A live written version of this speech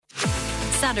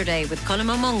Saturday with Colm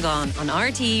Mungan on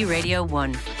RTE Radio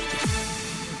 1.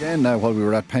 Again, now, while we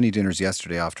were at penny dinners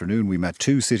yesterday afternoon, we met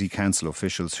two city council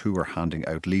officials who were handing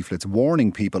out leaflets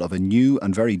warning people of a new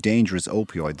and very dangerous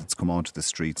opioid that's come onto the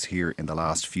streets here in the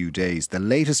last few days. The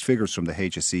latest figures from the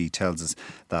HSE tells us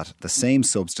that the same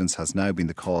substance has now been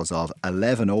the cause of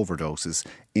 11 overdoses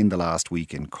in the last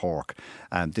week in Cork.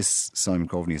 And this, Simon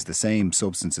Coveney, is the same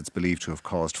substance it's believed to have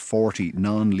caused 40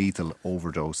 non-lethal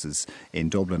overdoses in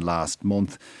Dublin last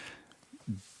month.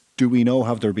 Do we know,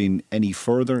 have there been any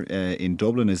further in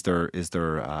Dublin? Has there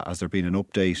been an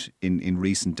update in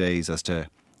recent days as to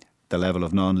the level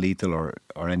of non-lethal or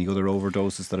any other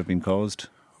overdoses that have been caused?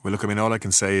 Well, look, all I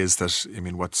can say is that,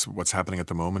 what's happening at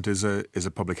the moment is a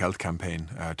public health campaign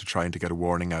to try and to get a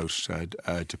warning out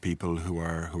to people who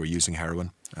are using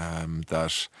heroin,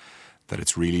 that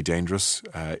it's really dangerous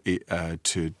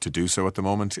to do so at the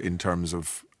moment in terms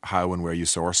of how and where you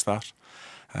source that,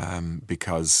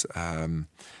 because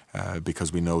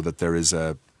we know that there's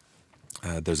a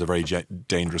very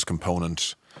dangerous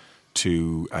component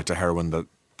to heroin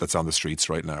that's on the streets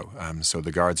right now. So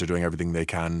the guards are doing everything they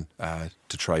can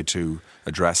to try to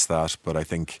address that. But I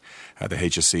think the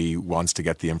HSE wants to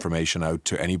get the information out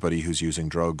to anybody who's using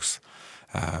drugs.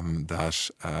 That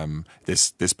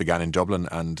this began in Dublin,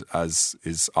 and as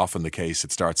is often the case,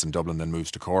 it starts in Dublin then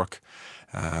moves to Cork,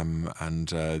 and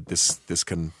this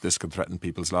can threaten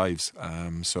people's lives.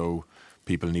 So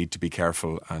people need to be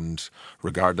careful, and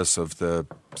regardless of the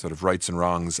sort of rights and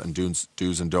wrongs and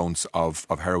do's and don'ts of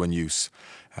heroin use,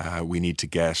 we need to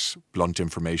get blunt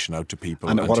information out to people.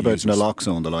 And what about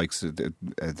naloxone, the likes?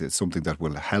 It's something that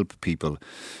will help people,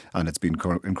 and it's been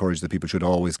encouraged that people should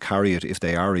always carry it if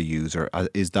they are a user.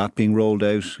 Is that being rolled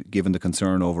out, given the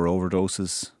concern over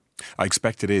overdoses? I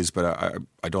expect it is, but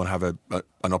I don't have an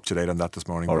up-to-date on that this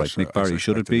morning. All right, Mick Barry,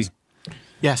 should it be?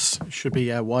 Yes, it should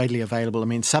be widely available.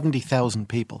 70,000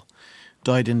 people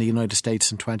died in the United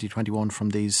States in 2021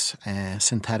 from these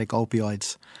synthetic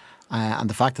opioids. And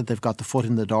the fact that they've got the foot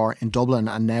in the door in Dublin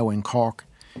and now in Cork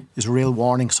is a real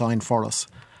warning sign for us.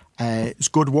 It's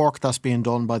good work that's being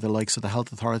done by the likes of the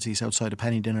health authorities outside of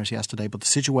penny dinners yesterday, but the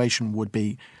situation would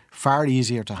be far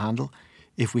easier to handle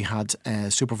if we had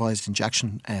supervised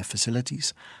injection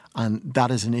facilities. And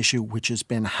that is an issue which has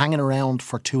been hanging around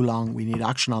for too long. We need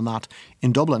action on that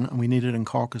in Dublin, and we need it in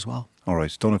Cork as well. All right,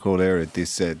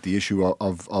 Donnchadh, the issue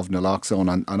of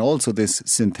naloxone and also this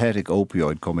synthetic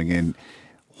opioid coming in.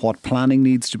 What planning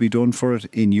needs to be done for it,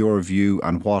 in your view,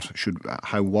 and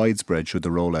how widespread should the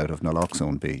rollout of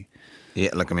naloxone be?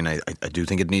 Yeah, look, I do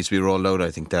think it needs to be rolled out.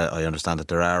 I think that I understand that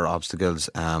there are obstacles.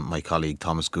 My colleague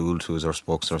Thomas Gould, who is our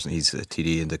spokesperson, he's a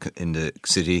TD in the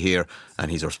city here,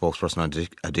 and he's our spokesperson on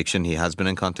addiction. He has been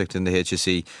in contact in the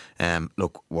HSE.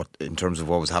 Look, in terms of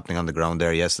what was happening on the ground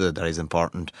there yesterday, that is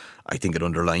important. I think it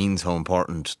underlines how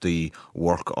important the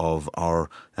work of our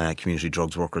community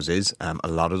drugs workers is. A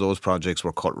lot of those projects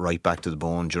were cut right back to the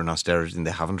bone during austerity, and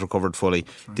they haven't recovered fully.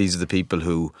 These are the people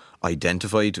who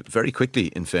identified very quickly,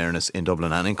 in fairness, in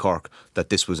Dublin and in Cork, that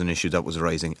this was an issue that was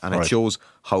arising. And it shows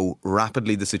how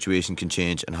rapidly the situation can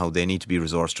change and how they need to be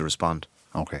resourced to respond.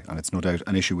 OK, and it's no doubt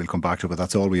an issue we'll come back to, but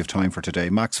that's all we have time for today.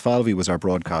 Max Falvey was our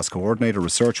broadcast coordinator.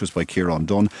 Research was by Kieran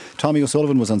Dunn. Tommy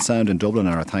O'Sullivan was on sound in Dublin,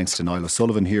 and our thanks to Niall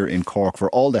O'Sullivan here in Cork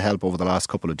for all the help over the last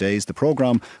couple of days. The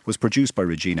programme was produced by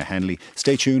Regina Henley.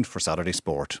 Stay tuned for Saturday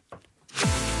Sport.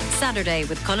 Saturday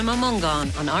with Colm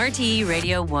Mungan on RTE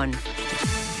Radio 1.